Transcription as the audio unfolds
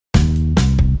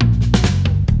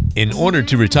In order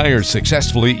to retire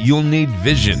successfully, you'll need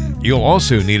vision. You'll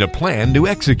also need a plan to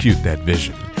execute that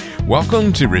vision.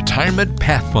 Welcome to Retirement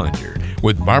Pathfinder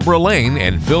with Barbara Lane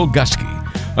and Phil Gusky.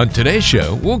 On today's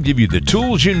show, we'll give you the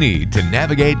tools you need to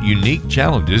navigate unique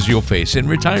challenges you'll face in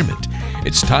retirement.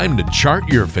 It's time to chart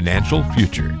your financial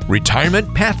future.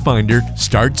 Retirement Pathfinder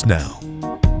starts now.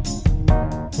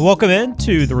 Welcome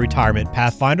into the Retirement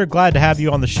Pathfinder. Glad to have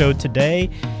you on the show today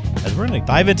as we're going to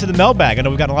dive into the mailbag. I know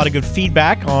we've gotten a lot of good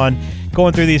feedback on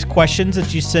going through these questions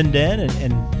that you send in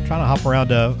and trying to hop around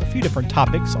a few different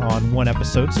topics on one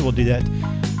episode. So we'll do that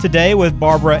today with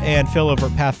Barbara and Phil over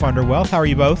at Pathfinder Wealth. How are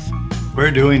you both?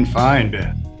 We're doing fine,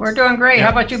 Ben. We're doing great. Yeah.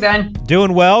 How about you, Ben?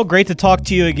 Doing well. Great to talk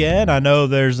to you again. I know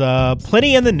there's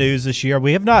plenty in the news this year.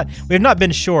 We have not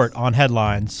been short on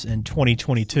headlines in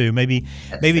 2022. Maybe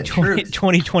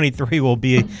 2023 will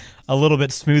be a little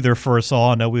bit smoother for us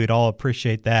all. I know we would all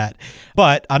appreciate that.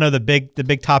 But I know the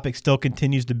big topic still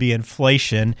continues to be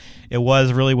inflation. It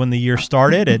was really when the year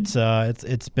started.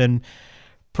 It's been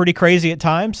pretty crazy at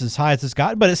times, as high as it's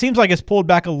gotten, but it seems like it's pulled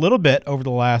back a little bit over the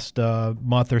last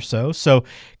month or so. So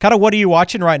kind of what are you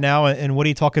watching right now, and what are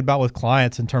you talking about with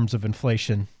clients in terms of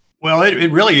inflation? Well,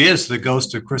 it really is the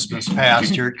ghost of Christmas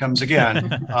past. Here it comes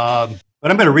again. But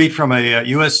I'm going to read from a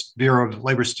U.S. Bureau of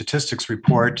Labor Statistics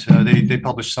report. They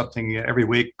publish something every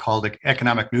week called the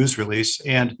Economic News Release.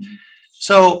 And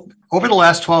so over the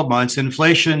last 12 months,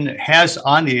 inflation has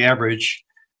on the average,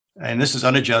 and this is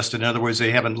unadjusted. In other words, they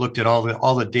haven't looked at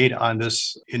all the data on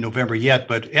this in November yet,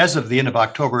 but as of the end of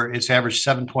October, it's averaged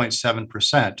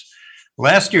 7.7%.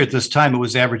 Last year at this time, it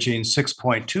was averaging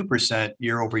 6.2%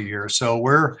 year over year. So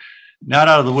we're not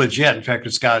out of the woods yet. In fact,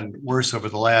 it's gotten worse over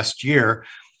the last year.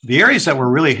 The areas that were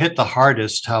really hit the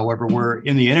hardest, however, were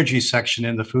in the energy section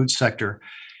in the food sector.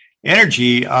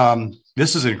 Energy,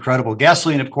 this is incredible.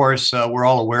 Gasoline, of course, we're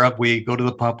all aware of. We go to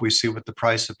the pump, we see what the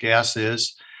price of gas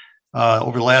is.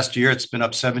 Over the last year, it's been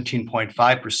up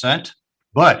 17.5%.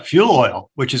 But fuel oil,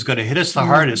 which is going to hit us the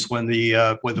hardest when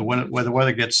the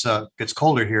weather gets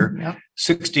colder here,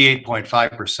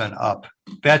 68.5% up.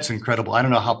 That's incredible. I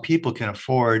don't know how people can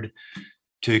afford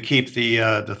to keep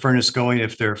the furnace going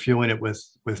if they're fueling it with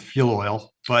fuel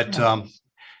oil. But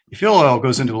fuel oil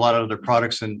goes into a lot of other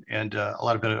products and a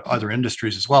lot of other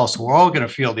industries as well. So we're all going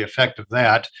to feel the effect of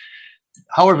that.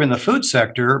 However, in the food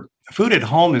sector, food at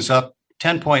home is up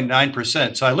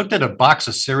 10.9%. So I looked at a box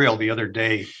of cereal the other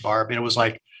day, Barb, and it was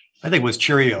like, I think it was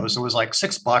Cheerios. It was like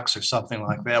 $6 or something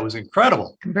like that. It was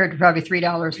incredible. Compared to probably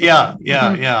 $3. Yeah.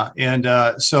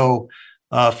 And so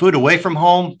food away from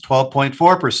home,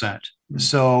 12.4%.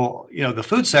 So, the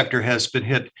food sector has been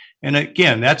hit. And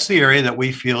again, that's the area that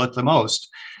we feel it the most.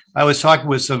 I was talking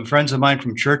with some friends of mine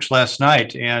from church last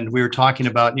night, and we were talking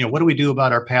about, what do we do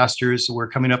about our pastors? We're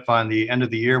coming up on the end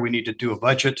of the year. We need to do a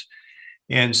budget.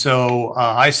 And so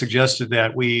I suggested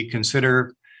that we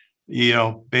consider,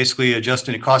 basically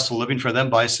adjusting the cost of living for them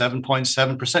by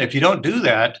 7.7%. If you don't do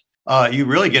that, you're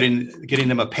really getting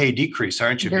them a pay decrease,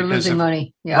 aren't you? They're losing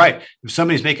money. Yeah. Right. If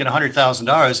somebody's making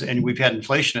 $100,000 and we've had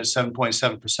inflation at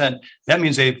 7.7%, that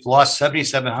means they've lost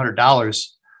 $7,700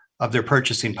 of their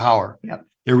purchasing power. Yep.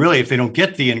 They're really, if they don't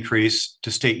get the increase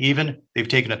to stay even, they've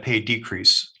taken a pay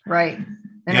decrease. Right.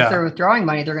 And if they're withdrawing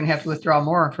money, they're going to have to withdraw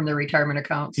more from their retirement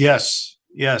accounts. Yes.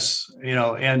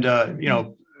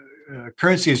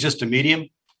 Currency is just a medium,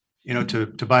 to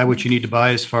buy what you need to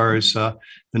buy as far as the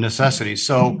necessities.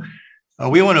 So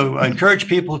we want to encourage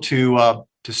people to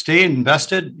stay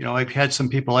invested. I've had some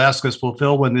people ask us, well,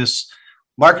 Phil, when this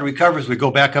market recovers, we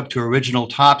go back up to original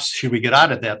tops. Should we get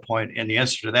out at that point? And the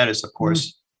answer to that is, of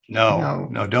course, no,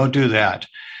 don't do that.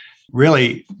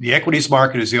 Really, the equities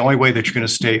market is the only way that you're going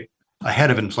to stay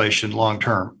ahead of inflation long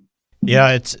term.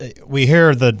 Yeah, we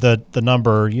hear the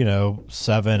number,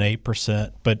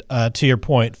 7-8%, but to your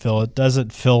point, Phil, it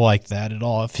doesn't feel like that at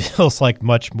all. It feels like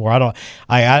much more.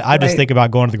 I just think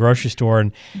about going to the grocery store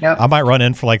and I might run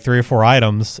in for like 3 or 4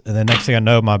 items, and the next thing I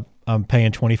know, I'm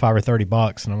paying $25 or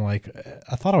 $30, and I'm like,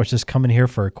 I thought I was just coming here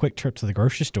for a quick trip to the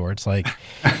grocery store. It's like,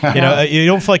 you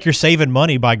don't feel like you're saving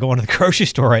money by going to the grocery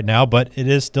store right now, but it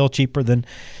is still cheaper than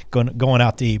going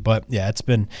out to eat. But yeah, it's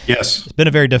been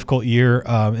a very difficult year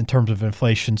in terms of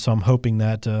inflation. So I'm hoping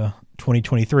that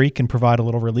 2023 can provide a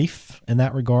little relief in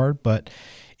that regard. But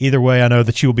either way, I know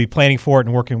that you will be planning for it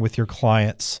and working with your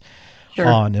clients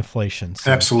on inflation.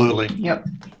 So absolutely. Yep.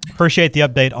 Appreciate the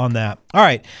update on that. All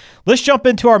right. Let's jump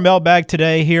into our mailbag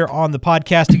today here on the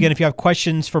podcast. Again, if you have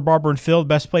questions for Barbara and Phil, the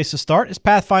best place to start is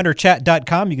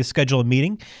pathfinderchat.com. You can schedule a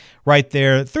meeting right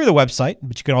there through the website,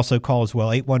 but you can also call as well,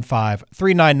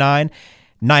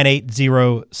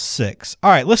 815-399-9806. All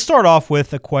right, let's start off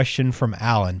with a question from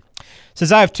Alan.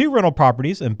 Says, I have 2 rental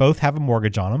properties and both have a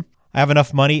mortgage on them. I have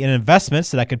enough money in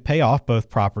investments that I could pay off both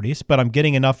properties, but I'm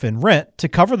getting enough in rent to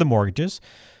cover the mortgages.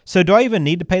 So do I even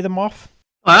need to pay them off?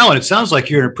 Well, Alan, it sounds like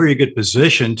you're in a pretty good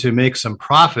position to make some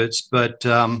profits, but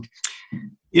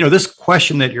this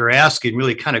question that you're asking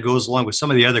really kind of goes along with some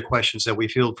of the other questions that we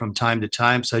field from time to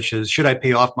time, such as, should I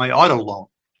pay off my auto loan?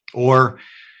 Or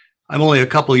I'm only a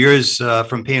couple of years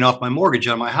from paying off my mortgage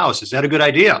on my house. Is that a good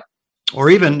idea? Or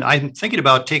even I'm thinking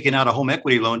about taking out a home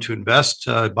equity loan to invest,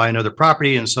 buy another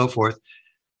property and so forth.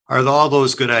 Are all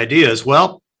those good ideas?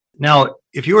 Well, now,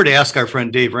 if you were to ask our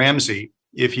friend Dave Ramsey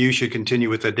if you should continue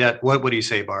with the debt, what would he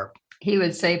say, Barb? He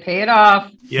would say, pay it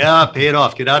off. Yeah, pay it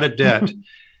off. Get out of debt.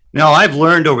 Now, I've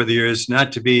learned over the years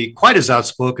not to be quite as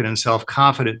outspoken and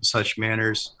self-confident in such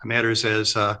matters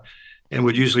as, and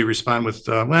would usually respond with,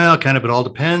 well, kind of it all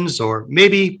depends, or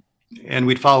maybe, and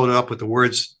we'd follow it up with the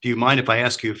words, do you mind if I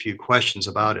ask you a few questions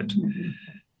about it?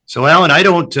 So, Alan, I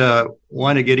don't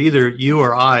want to get either you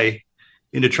or I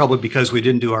into trouble because we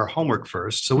didn't do our homework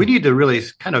first. So we need to really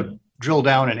kind of drill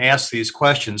down and ask these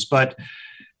questions. But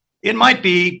it might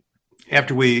be,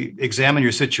 after we examine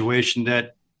your situation,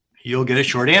 that you'll get a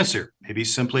short answer. Maybe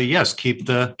simply, yes, keep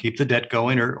the debt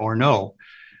going, or no.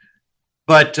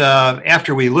 But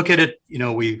after we look at it,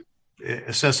 we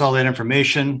assess all that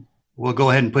information. We'll go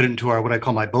ahead and put it into what I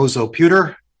call my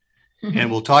bozo-puter,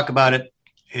 and we'll talk about it.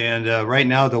 And right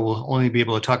now, though, we'll only be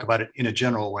able to talk about it in a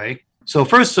general way. So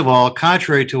first of all,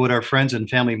 contrary to what our friends and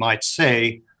family might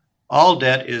say, all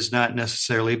debt is not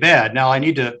necessarily bad. Now, I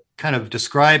need to kind of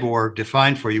describe or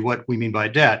define for you what we mean by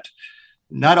debt.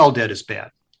 Not all debt is bad.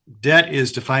 Debt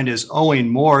is defined as owing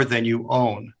more than you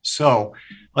own. So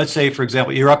let's say, for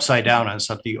example, you're upside down on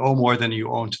something. You owe more than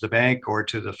you own to the bank or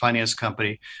to the finance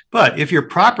company. But if your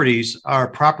properties are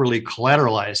properly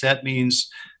collateralized, that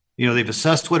means, they've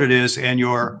assessed what it is and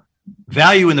your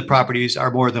value in the properties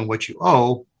are more than what you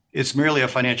owe. It's merely a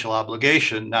financial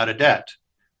obligation, not a debt,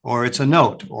 or it's a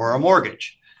note or a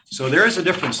mortgage. So there is a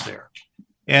difference there.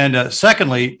 And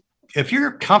secondly, if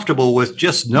you're comfortable with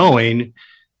just knowing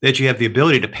that you have the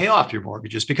ability to pay off your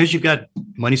mortgages because you've got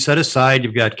money set aside,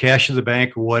 you've got cash in the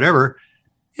bank or whatever,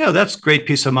 that's great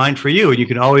peace of mind for you. And you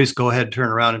can always go ahead and turn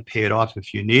around and pay it off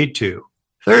if you need to.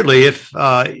 Thirdly, if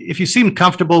you seem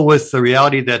comfortable with the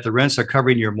reality that the rents are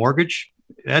covering your mortgage,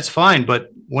 that's fine. But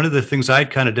one of the things I'd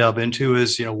kind of delve into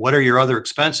is, what are your other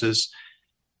expenses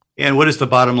and what is the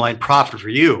bottom line profit for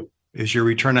you? Is your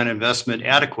return on investment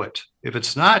adequate? If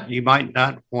it's not, you might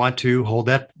not want to hold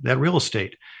that real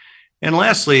estate. And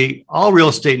lastly, all real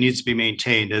estate needs to be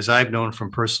maintained, as I've known from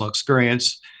personal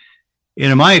experience.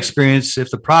 And in my experience,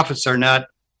 if the profits are not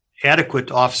adequate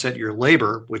to offset your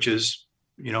labor, which is,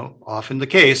 often the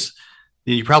case,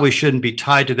 then you probably shouldn't be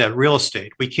tied to that real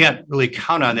estate. We can't really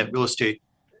count on that real estate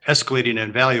escalating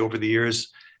in value over the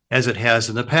years as it has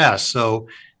in the past. So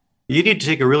you need to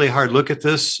take a really hard look at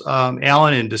this,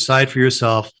 Alan, and decide for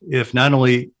yourself if not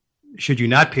only should you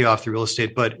not pay off the real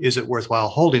estate, but is it worthwhile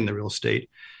holding the real estate?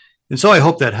 And so I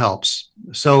hope that helps.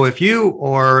 So if you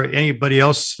or anybody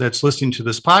else that's listening to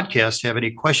this podcast have any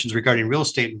questions regarding real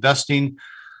estate investing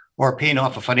or paying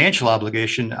off a financial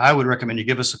obligation, I would recommend you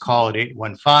give us a call at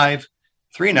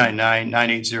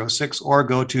 815-399-9806 or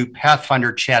go to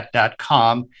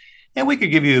pathfinderchat.com, and we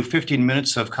could give you 15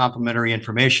 minutes of complimentary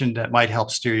information that might help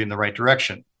steer you in the right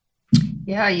direction.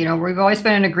 Yeah, we've always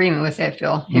been in agreement with that,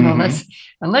 Phil.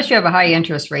 Unless you have a high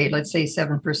interest rate, let's say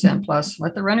 7% plus,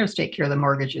 let the renters take care of the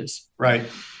mortgages. Right.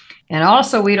 And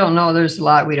also, we don't know, there's a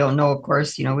lot we don't know, of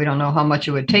course. We don't know how much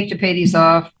it would take to pay these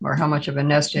off or how much of a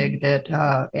nest egg that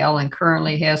Alan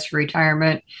currently has for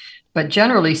retirement. But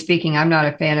generally speaking, I'm not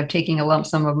a fan of taking a lump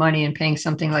sum of money and paying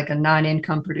something like a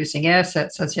non-income producing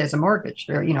asset, such as a mortgage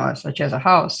or, such as a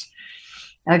house.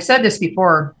 And I've said this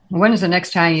before, when is the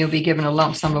next time you'll be given a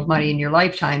lump sum of money in your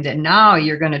lifetime that now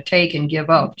you're going to take and give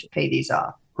up to pay these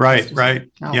off? Right.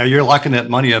 No. Yeah, you're locking that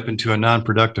money up into a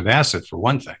non-productive asset for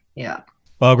one thing. Yeah.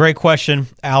 Well, great question,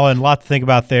 Alan. A lot to think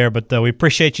about there, but we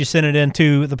appreciate you sending it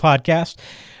into the podcast.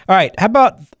 All right. How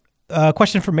about a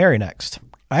question for Mary next?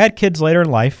 I had kids later in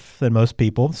life than most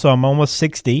people, so I'm almost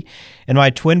 60, and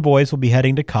my twin boys will be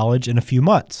heading to college in a few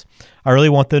months. I really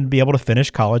want them to be able to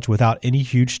finish college without any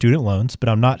huge student loans, but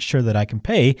I'm not sure that I can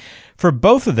pay for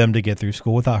both of them to get through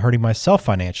school without hurting myself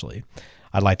financially.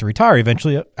 I'd like to retire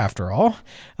eventually, after all.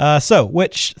 So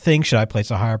which thing should I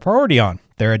place a higher priority on,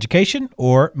 their education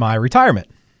or my retirement?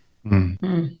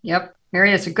 Yep.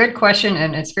 Mary, that's a good question,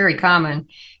 and it's very common.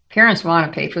 Parents want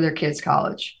to pay for their kids'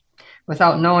 college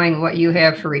without knowing what you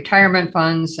have for retirement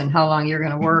funds and how long you're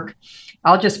going to work.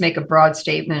 I'll just make a broad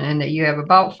statement and that you have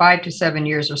about 5 to 7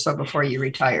 years or so before you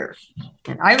retire.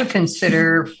 And I would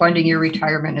consider funding your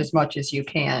retirement as much as you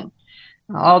can.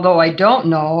 Although I don't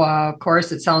know, of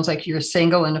course, it sounds like you're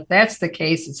single. And if that's the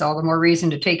case, it's all the more reason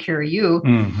to take care of you.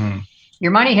 Mm-hmm.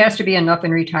 Your money has to be enough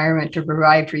in retirement to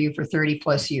provide for you for 30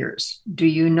 plus years. Do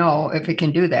you know if it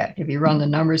can do that? If you run the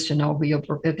numbers to know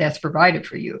if that's provided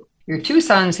for you? Your 2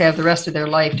 sons have the rest of their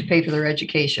life to pay for their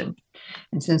education.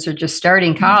 And since they're just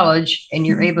starting college and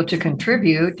you're able to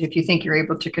contribute, if you think you're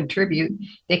able to contribute,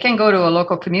 they can go to a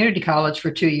local community college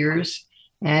for 2 years,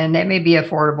 and that may be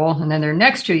affordable. And then their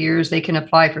next 2 years, they can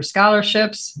apply for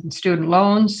scholarships and student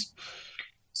loans.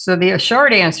 So the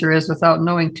short answer is, without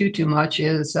knowing too much,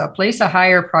 is place a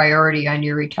higher priority on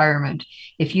your retirement.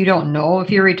 If you don't know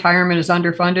if your retirement is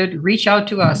underfunded, reach out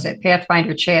to us at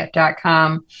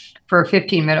pathfinderchat.com for a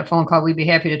 15-minute phone call. We'd be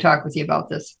happy to talk with you about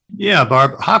this. Yeah,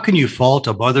 Barb, how can you fault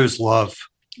a mother's love?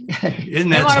 They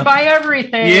want to buy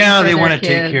everything. Yeah, they want to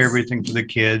take care of everything for the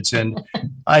kids. And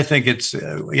I think it's,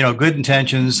 good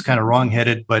intentions, kind of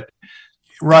wrongheaded, but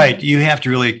right. You have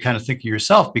to really kind of think of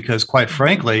yourself, because quite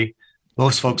frankly,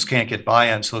 most folks can't get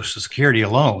by on Social Security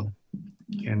alone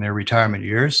in their retirement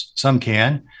years. Some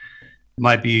can.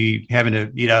 Might be having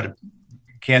to eat out of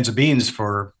cans of beans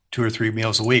for 2 or 3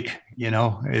 meals a week.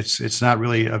 It's not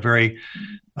really a very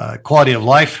quality of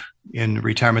life in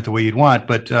retirement the way you'd want.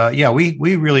 But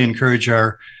we really encourage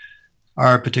our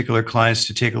particular clients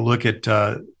to take a look at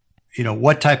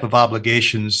what type of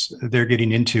obligations they're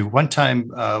getting into. One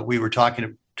time we were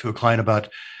talking to a client about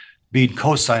being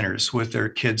co-signers with their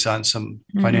kids on some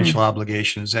financial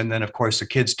obligations, and then of course the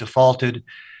kids defaulted,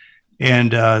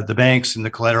 and the banks and the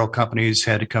collateral companies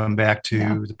had to come back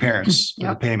to the parents for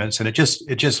the payments, and it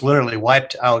just literally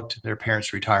wiped out their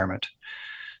parents' retirement.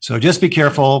 So just be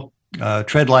careful,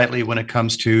 tread lightly when it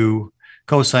comes to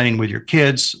co-signing with your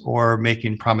kids or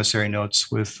making promissory notes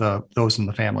with those in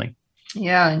the family.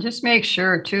 Yeah, and just make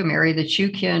sure too, Mary, that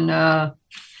you can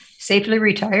safely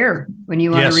retire when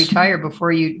you want to retire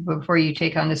before you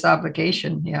take on this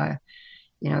obligation. Yeah.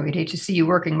 We'd hate to see you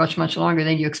working much, much longer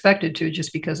than you expected to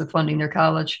just because of funding their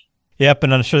college. Yep,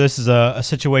 and I'm sure this is a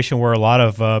situation where a lot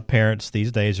of parents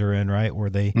these days are in, right, where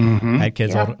they had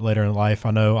kids later in life.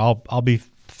 I know I'll be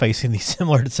facing these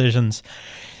similar decisions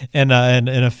in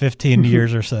a 15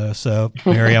 years or so. So,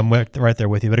 Mary, I'm right there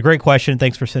with you. But a great question.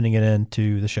 Thanks for sending it in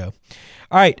to the show.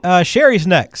 All right, Sherry's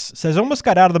next. Says, almost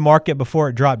got out of the market before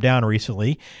it dropped down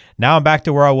recently. Now I'm back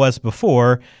to where I was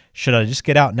before. Should I just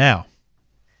get out now?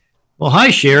 Well, hi,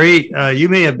 Sherry. You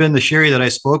may have been the Sherry that I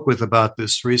spoke with about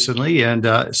this recently.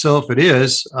 And so if it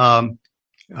is,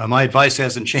 my advice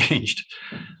hasn't changed.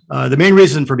 The main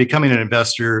reason for becoming an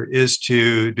investor is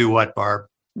to do what, Barb?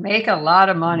 Make a lot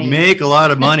of money. Make a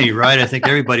lot of money, right? I think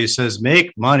everybody says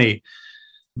make money.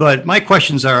 But my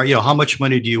questions are, how much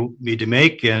money do you need to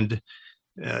make? And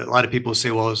a lot of people say,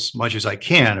 well, as much as I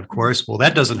can, of course. Well,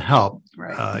 that doesn't help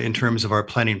in terms of our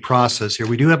planning process here.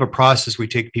 We do have a process we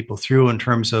take people through in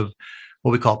terms of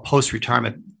what we call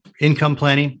post-retirement income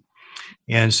planning.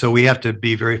 And so we have to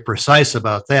be very precise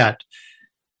about that.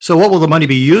 So what will the money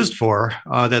be used for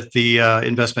that the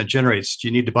investment generates? Do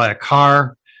you need to buy a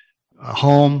car, a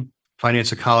home,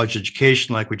 finance a college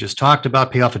education like we just talked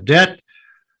about, pay off a debt?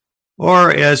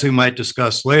 Or, as we might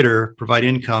discuss later, provide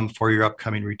income for your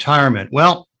upcoming retirement?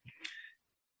 Well,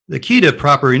 the key to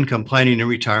proper income planning in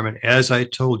retirement, as I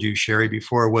told you, Sherry,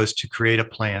 before, was to create a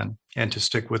plan and to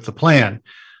stick with the plan.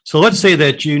 So let's say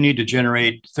that you need to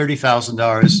generate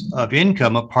 $30,000 of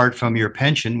income apart from your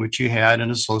pension, which you had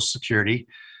in a Social Security,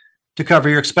 to cover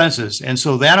your expenses. And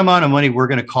so that amount of money we're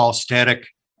going to call static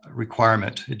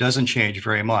requirement. It doesn't change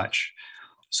very much.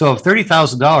 So if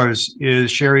 $30,000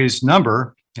 is Sherry's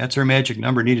number, that's her magic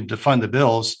number needed to fund the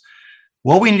bills.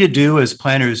 What we need to do as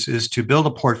planners is to build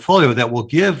a portfolio that will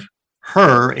give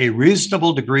her a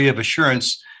reasonable degree of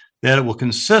assurance that it will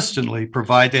consistently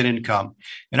provide that income.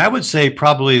 And I would say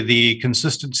probably the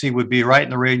consistency would be right in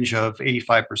the range of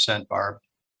 85%, Barb.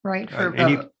 Right.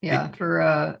 In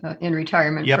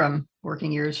retirement from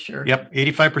working years. Sure. Yep.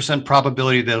 85%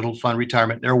 probability that it'll fund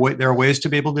retirement. There are ways to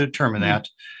be able to determine that.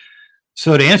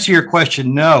 So to answer your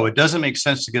question, no, it doesn't make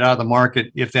sense to get out of the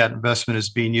market if that investment is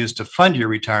being used to fund your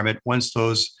retirement once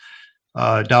those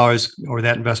dollars or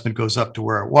that investment goes up to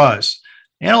where it was.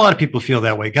 And a lot of people feel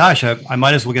that way. Gosh, I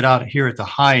might as well get out here at the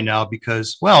high now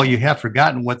because, well, you have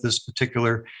forgotten what this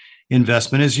particular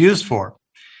investment is used for.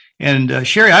 And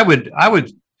Sherry, I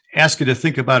would ask you to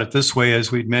think about it this way,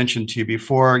 as we'd mentioned to you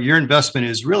before. Your investment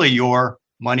is really your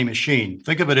money machine.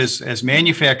 Think of it as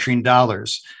manufacturing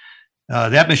dollars.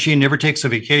 That machine never takes a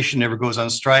vacation, never goes on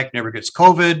strike, never gets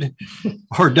COVID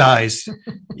or dies.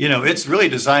 It's really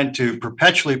designed to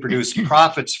perpetually produce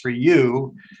profits for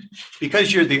you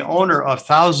because you're the owner of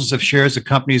thousands of shares of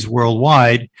companies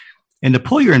worldwide. And to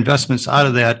pull your investments out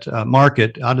of that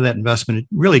market, out of that investment, it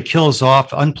really kills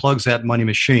off, unplugs that money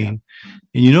machine.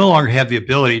 And you no longer have the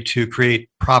ability to create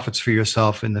profits for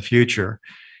yourself in the future.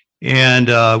 And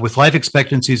with life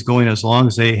expectancies going as long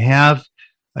as they have,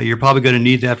 you're probably going to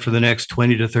need that for the next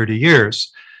 20 to 30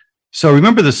 years. So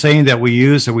remember the saying that we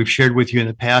use that we've shared with you in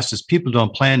the past is people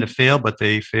don't plan to fail, but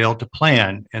they fail to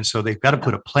plan. And so they've got to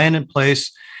put a plan in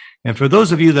place. And for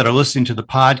those of you that are listening to the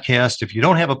podcast, if you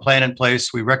don't have a plan in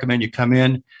place, we recommend you come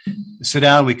in, sit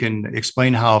down. We can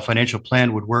explain how a financial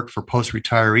plan would work for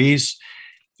post-retirees.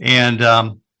 And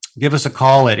give us a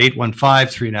call at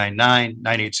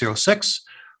 815-399-9806,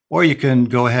 or you can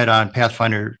go ahead on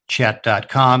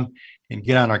pathfinderchat.com and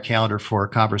get on our calendar for a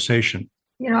conversation.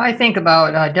 I think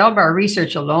about Delbar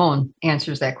Research alone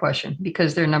answers that question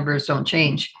because their numbers don't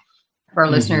change. For our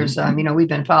listeners, we've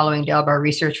been following Delbar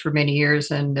Research for many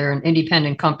years, and they're an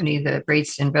independent company that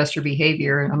rates investor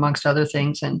behavior, amongst other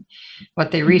things. And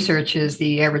what they research is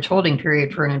the average holding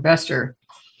period for an investor.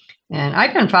 And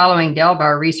I've been following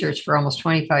Delbar Research for almost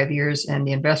 25 years, and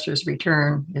the investor's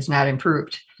return is not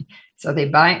improved. So they're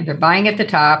buying at the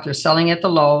top, they're selling at the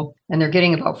low, and they're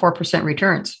getting about 4%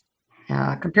 returns.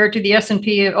 Compared to the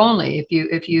S&P only,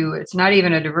 if you, it's not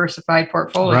even a diversified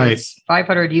portfolio. Right. It's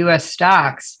 500 U.S.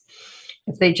 stocks.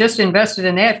 If they just invested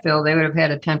in that, Phil, they would have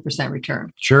had a 10%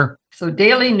 return. Sure. So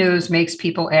daily news makes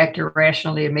people act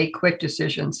irrationally and make quick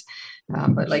decisions.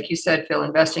 But like you said, Phil,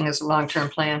 investing is a long-term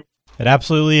plan. It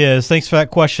absolutely is. Thanks for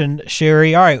that question,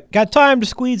 Sherry. All right, got time to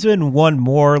squeeze in one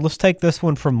more. Let's take this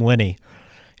one from Lenny.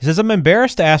 He says, I'm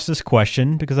embarrassed to ask this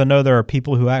question because I know there are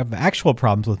people who have actual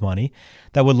problems with money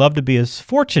that would love to be as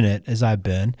fortunate as I've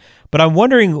been. But I'm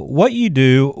wondering what you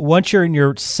do once you're in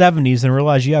your 70s and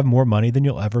realize you have more money than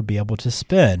you'll ever be able to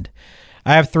spend.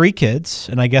 I have 3 kids,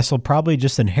 and I guess I'll probably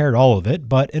just inherit all of it.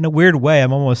 But in a weird way,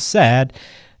 I'm almost sad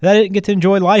that I didn't get to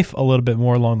enjoy life a little bit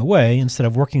more along the way instead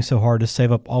of working so hard to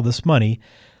save up all this money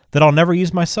that I'll never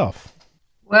use myself.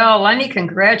 Well, Lenny,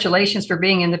 congratulations for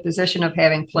being in the position of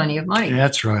having plenty of money.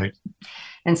 That's right.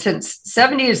 And since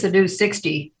 70 is the new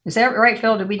 60, is that right,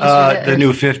 Phil? Did we just do that? The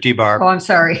new 50, Barb. Oh, I'm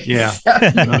sorry. Yeah.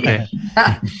 70. Okay.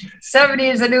 70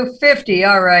 is the new 50.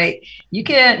 All right. You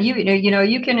can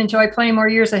enjoy plenty more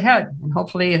years ahead, and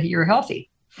hopefully you're healthy.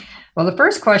 Well, the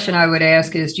first question I would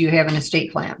ask is, do you have an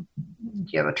estate plan?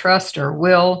 Do you have a trust or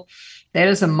will? That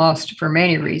is a must for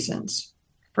many reasons.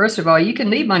 First of all, you can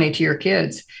leave money to your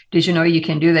kids. Did you know you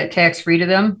can do that tax-free to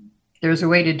them? There's a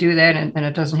way to do that, and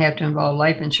it doesn't have to involve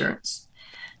life insurance.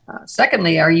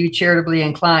 Secondly, are you charitably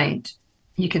inclined?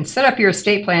 You can set up your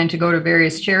estate plan to go to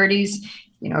various charities.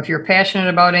 If you're passionate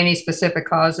about any specific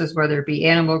causes, whether it be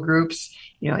animal groups,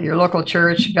 your local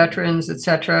church, veterans,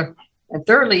 etc. And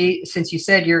thirdly, since you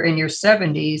said you're in your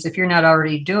 70s, if you're not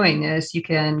already doing this, you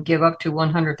can give up to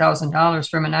 $100,000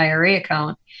 from an IRA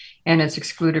account, and it's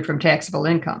excluded from taxable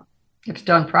income. If it's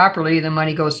done properly, the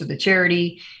money goes to the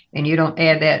charity, and you don't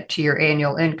add that to your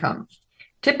annual income.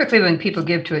 Typically, when people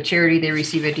give to a charity, they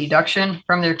receive a deduction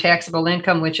from their taxable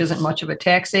income, which isn't much of a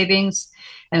tax savings.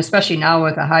 And especially now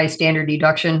with a high standard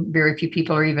deduction, very few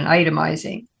people are even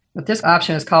itemizing. But this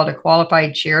option is called a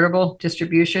qualified charitable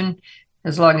distribution,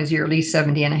 as long as you're at least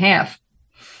 70 and a half.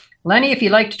 Lenny, if you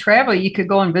like to travel, you could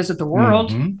go and visit the world,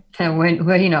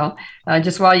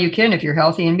 just while you can, if you're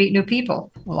healthy, and meet new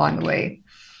people along the way.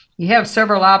 You have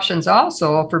several options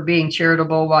also for being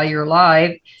charitable while you're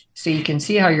alive, so you can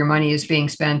see how your money is being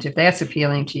spent if that's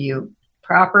appealing to you.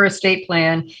 Proper estate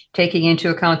plan, taking into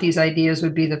account these ideas,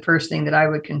 would be the first thing that I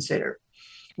would consider.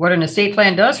 What an estate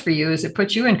plan does for you is it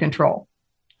puts you in control.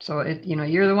 So,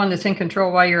 you're the one that's in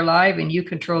control while you're alive, and you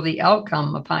control the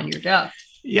outcome upon your death.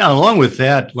 Yeah, along with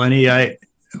that, Lenny,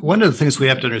 one of the things we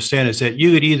have to understand is that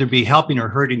you could either be helping or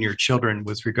hurting your children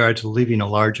with regard to leaving a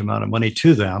large amount of money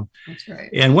to them. That's right.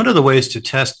 And one of the ways to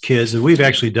test kids, and we've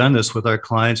actually done this with our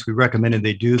clients, we recommended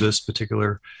they do this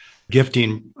particular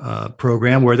gifting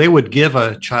program where they would give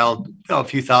a child a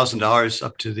few $1,000s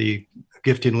up to the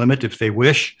gifting limit if they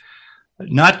wish,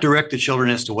 not direct the children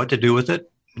as to what to do with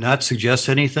it, not suggest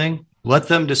anything, let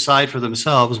them decide for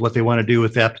themselves what they want to do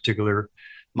with that particular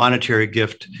monetary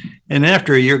gift. And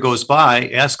after a year goes by,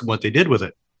 ask them what they did with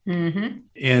it. Mm-hmm.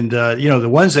 And, the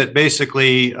ones that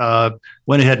basically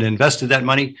went ahead and invested that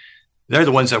money, they're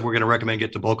the ones that we're going to recommend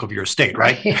get the bulk of your estate,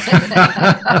 right?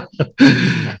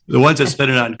 The ones that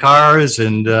spend it on cars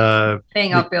and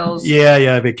paying out bills.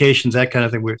 Yeah, vacations, that kind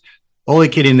of thing. We're only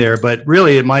kidding there, but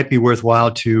really it might be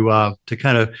worthwhile to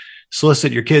kind of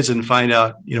solicit your kids and find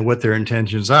out, what their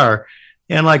intentions are.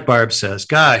 And like Barb says,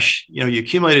 gosh, you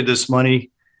accumulated this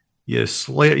money, you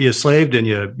slaved, and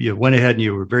you went ahead and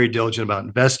you were very diligent about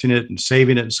investing it and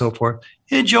saving it and so forth.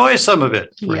 Enjoy some of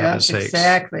it, for heaven's sakes.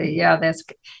 Exactly. Yeah,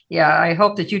 I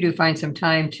hope that you do find some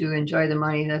time to enjoy the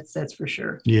money. That's for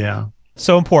sure. Yeah.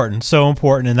 So important,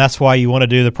 and that's why you want to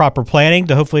do the proper planning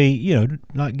to hopefully,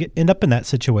 not end up in that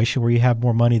situation where you have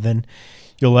more money than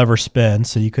you'll ever spend.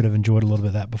 So you could have enjoyed a little bit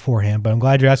of that beforehand. But I'm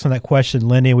glad you're asking that question,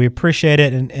 Lindy. We appreciate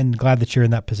it and glad that you're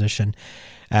in that position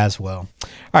as well. All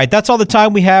right, that's all the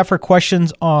time we have for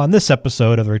questions on this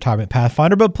episode of the Retirement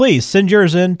Pathfinder, but please send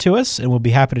yours in to us and we'll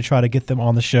be happy to try to get them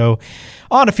on the show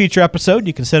on a future episode.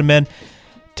 You can send them in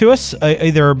to us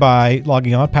either by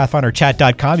logging on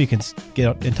pathfinderchat.com. You can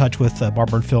get in touch with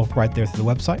Barbara and Phil right there through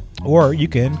the website, or you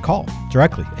can call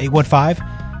directly.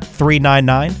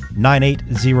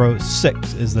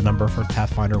 815-399-9806 is the number for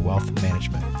Pathfinder Wealth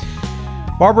Management.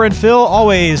 Barbara and Phil,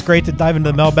 always great to dive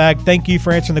into the mailbag. Thank you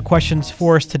for answering the questions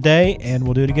for us today, and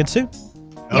we'll do it again soon.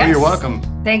 Oh, yes. You're welcome.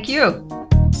 Thank you.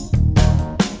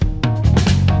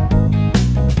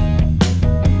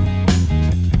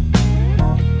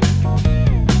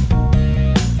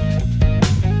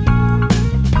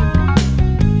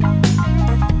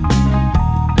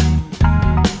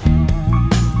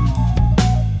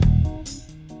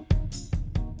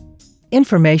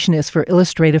 Information is for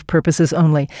illustrative purposes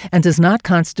only and does not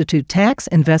constitute tax,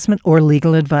 investment, or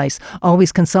legal advice.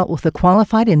 Always consult with a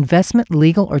qualified investment,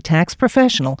 legal, or tax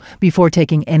professional before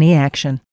taking any action.